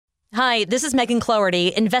Hi, this is Megan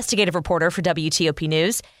Cloherty, investigative reporter for WTOP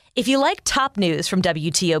News. If you like top news from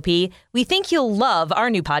WTOP, we think you'll love our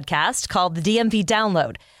new podcast called The DMV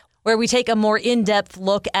Download, where we take a more in-depth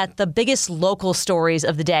look at the biggest local stories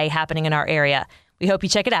of the day happening in our area. We hope you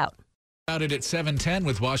check it out. About it at 7:10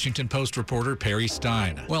 with Washington Post reporter Perry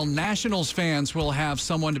Stein. Well, Nationals fans will have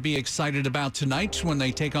someone to be excited about tonight when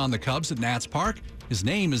they take on the Cubs at Nats Park. His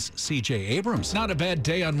name is C.J. Abrams. Not a bad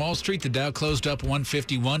day on Wall Street. The Dow closed up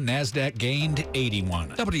 151. NASDAQ gained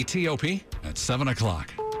 81. WTOP at 7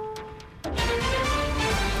 o'clock.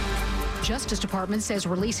 Justice Department says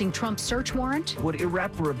releasing Trump's search warrant would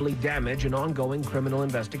irreparably damage an ongoing criminal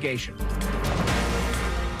investigation.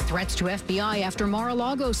 Threats to FBI after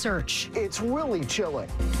Mar-a-Lago search. It's really chilling.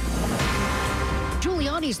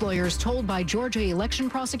 Giuliani's lawyers told by Georgia election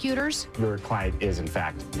prosecutors. Your client is, in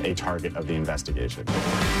fact, a target of the investigation.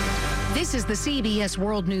 This is the CBS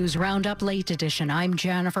World News Roundup Late Edition. I'm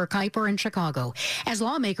Jennifer Kuiper in Chicago. As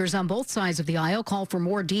lawmakers on both sides of the aisle call for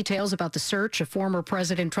more details about the search of former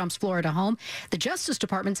President Trump's Florida home, the Justice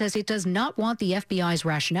Department says it does not want the FBI's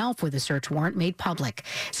rationale for the search warrant made public.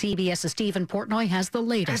 CBS's Stephen Portnoy has the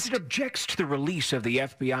latest. As it objects to the release of the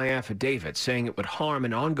FBI affidavit, saying it would harm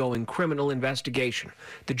an ongoing criminal investigation,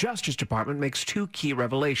 the Justice Department makes two key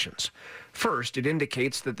revelations. First, it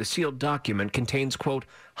indicates that the sealed document contains, quote,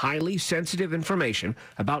 highly sensitive information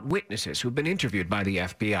about witnesses who've been interviewed by the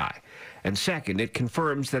FBI. And second, it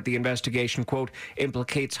confirms that the investigation, quote,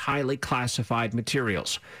 implicates highly classified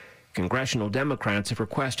materials. Congressional Democrats have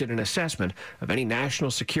requested an assessment of any national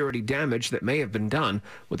security damage that may have been done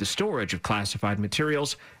with the storage of classified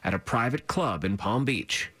materials at a private club in Palm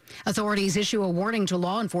Beach. Authorities issue a warning to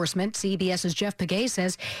law enforcement. CBS's Jeff Pagay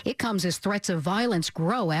says it comes as threats of violence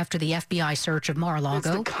grow after the FBI search of Mar-a-Lago.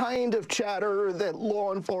 It's the kind of chatter that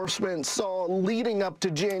law enforcement saw leading up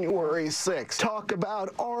to January 6th. Talk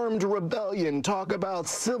about armed rebellion, talk about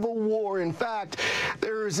civil war. In fact,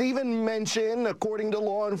 there's even mention, according to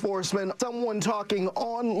law enforcement, someone talking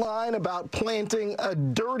online about planting a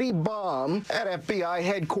dirty bomb at FBI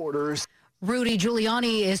headquarters. Rudy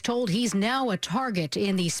Giuliani is told he's now a target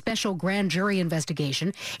in the special grand jury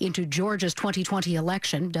investigation into Georgia's 2020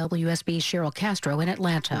 election. WSB's Cheryl Castro in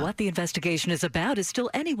Atlanta. What the investigation is about is still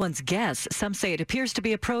anyone's guess. Some say it appears to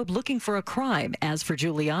be a probe looking for a crime. As for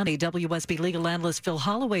Giuliani, WSB legal analyst Phil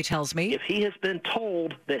Holloway tells me, if he has been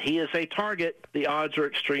told that he is a target, the odds are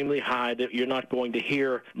extremely high that you're not going to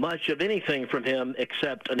hear much of anything from him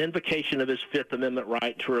except an invocation of his Fifth Amendment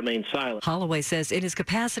right to remain silent. Holloway says in his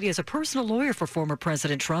capacity as a personal lawyer for former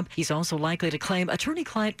President Trump, he's also likely to claim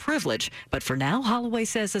attorney-client privilege. But for now, Holloway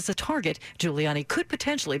says as a target, Giuliani could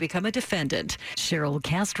potentially become a defendant. Cheryl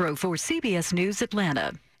Castro for CBS News,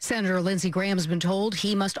 Atlanta. Senator Lindsey Graham has been told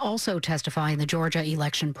he must also testify in the Georgia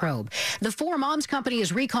election probe. The Four Moms Company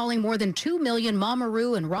is recalling more than 2 million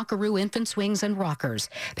Mamaroo and Rockaroo infant swings and rockers.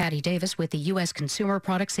 Patty Davis with the U.S. Consumer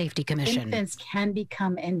Product Safety Commission. Infants can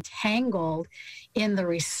become entangled in the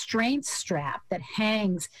restraint strap that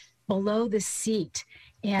hangs below the seat.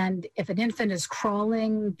 And if an infant is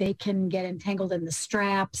crawling, they can get entangled in the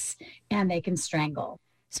straps and they can strangle.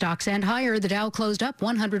 Stocks end higher. The Dow closed up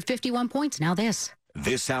 151 points. Now this.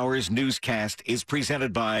 This hour's newscast is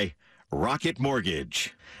presented by Rocket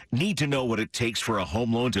Mortgage. Need to know what it takes for a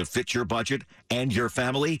home loan to fit your budget and your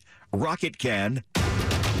family? Rocket can.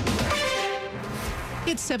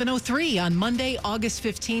 It's 7:03 on Monday, August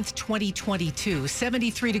 15th, 2022.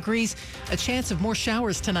 73 degrees, a chance of more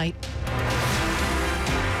showers tonight.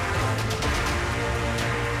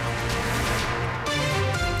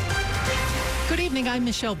 Good evening, I'm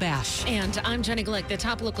Michelle Bash. And I'm Jenny Glick. The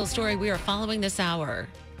top local story we are following this hour.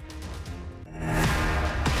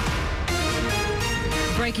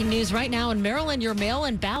 Breaking news right now in Maryland, your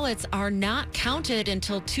mail-in ballots are not counted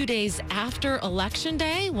until 2 days after Election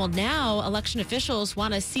Day. Well, now election officials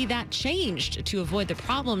want to see that changed to avoid the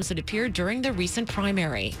problems that appeared during the recent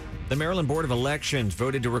primary. The Maryland Board of Elections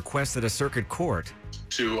voted to request that a circuit court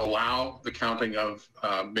to allow the counting of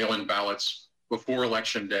mail-in ballots before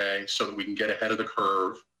Election Day so that we can get ahead of the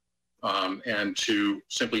curve. And to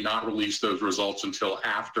simply not release those results until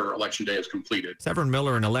after Election Day is completed. Severin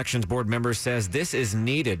Miller, an Elections Board member, says this is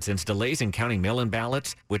needed since delays in counting mail-in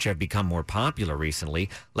ballots, which have become more popular recently,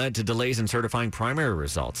 led to delays in certifying primary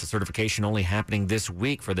results, the certification only happening this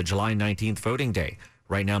week for the July 19th voting day.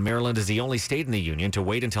 Right now, Maryland is the only state in the union to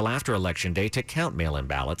wait until after Election Day to count mail-in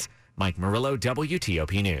ballots. Mike Murillo,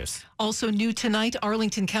 WTOP News. Also new tonight,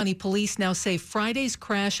 Arlington County Police now say Friday's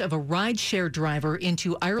crash of a rideshare driver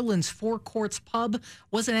into Ireland's Four Courts pub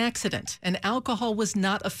was an accident, and alcohol was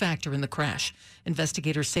not a factor in the crash.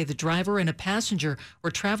 Investigators say the driver and a passenger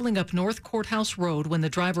were traveling up North Courthouse Road when the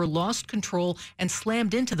driver lost control and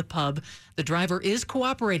slammed into the pub. The driver is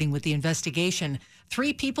cooperating with the investigation.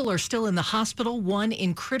 3 people are still in the hospital, 1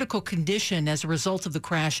 in critical condition as a result of the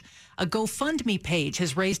crash. A GoFundMe page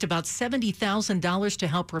has raised about $70,000 to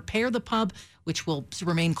help repair the pub, which will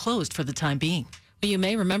remain closed for the time being. You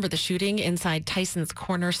may remember the shooting inside Tyson's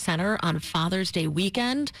Corner Center on Father's Day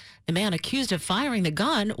weekend. The man accused of firing the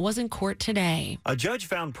gun was in court today. A judge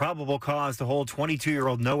found probable cause to hold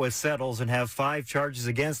 22-year-old Noah Settles and have 5 charges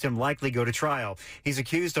against him likely go to trial. He's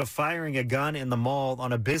accused of firing a gun in the mall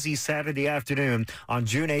on a busy Saturday afternoon on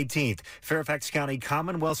June 18th. Fairfax County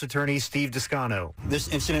Commonwealth's attorney Steve Descano. This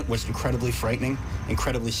incident was incredibly frightening,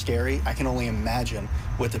 incredibly scary. I can only imagine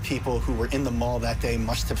what the people who were in the mall that day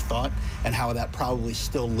must have thought and how that probably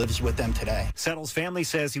still lives with them today. Settles' family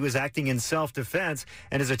says he was acting in self-defense,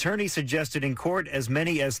 and his attorney suggested in court as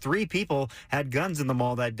many as 3 people had guns in the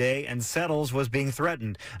mall that day, and Settles was being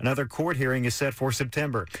threatened. Another court hearing is set for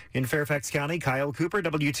September. In Fairfax County, Kyle Cooper,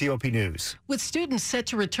 WTOP News. With students set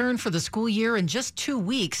to return for the school year in just 2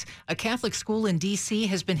 weeks, a Catholic school in D.C.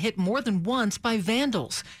 has been hit more than once by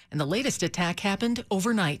vandals, and the latest attack happened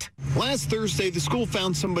overnight. Last Thursday, the school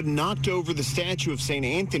found someone knocked over the statue of St.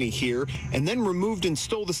 Anthony here and then removed and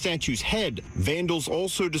stole the statue's head. Vandals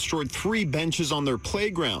also destroyed 3 benches on their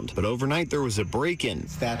playground, but overnight there was a break-in.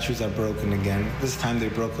 Statues are broken again. This time they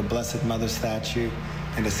broke a Blessed Mother statue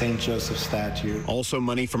and a St. Joseph statue. Also,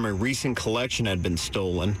 money from a recent collection had been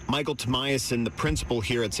stolen. Michael Tamiason, the principal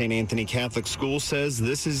here at St. Anthony Catholic School, says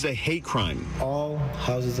this is a hate crime. All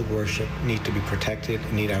houses of worship need to be protected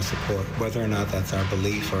and need our support, whether or not that's our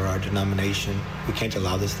belief or our denomination. We can't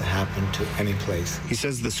allow this to happen to any place. He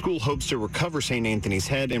says the school hopes to recover St. Anthony's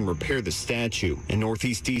head and repair the statue. In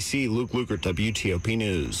Northeast D.C., Luke Lukert, WTOP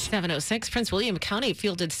News. 706, Prince William County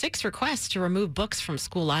fielded 6 requests to remove books from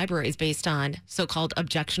school libraries based on so-called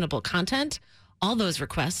objectionable content. All those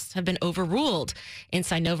requests have been overruled.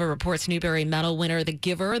 Inside Nova reports Newbery Medal winner The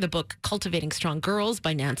Giver, the book Cultivating Strong Girls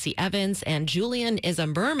by Nancy Evans, and Julian is a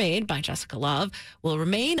Mermaid by Jessica Love will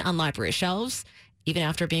remain on library shelves. Even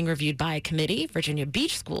after being reviewed by a committee, Virginia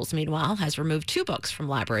Beach Schools, meanwhile, has removed 2 books from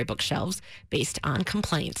library bookshelves based on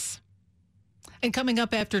complaints. And coming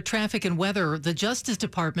up after traffic and weather, the Justice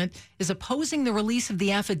Department is opposing the release of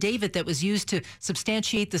the affidavit that was used to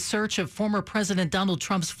substantiate the search of former President Donald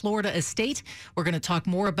Trump's Florida estate. We're going to talk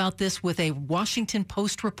more about this with a Washington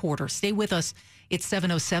Post reporter. Stay with us. It's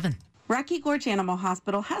 7:07. Rocky Gorge Animal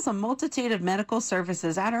Hospital has a multitude of medical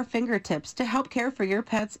services at our fingertips to help care for your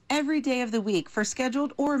pets every day of the week for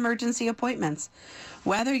scheduled or emergency appointments.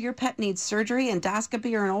 Whether your pet needs surgery,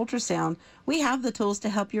 endoscopy, or an ultrasound, we have the tools to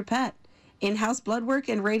help your pet. In-house blood work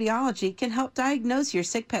and radiology can help diagnose your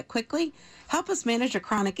sick pet quickly, help us manage a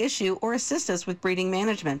chronic issue, or assist us with breeding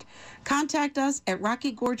management. Contact us at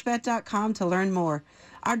rockygorgevet.com to learn more.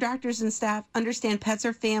 Our doctors and staff understand pets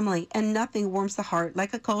are family, and nothing warms the heart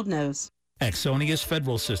like a cold nose. Axonius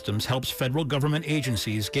Federal Systems helps federal government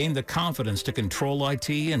agencies gain the confidence to control IT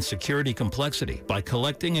and security complexity by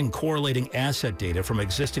collecting and correlating asset data from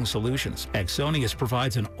existing solutions. Axonius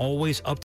provides an always up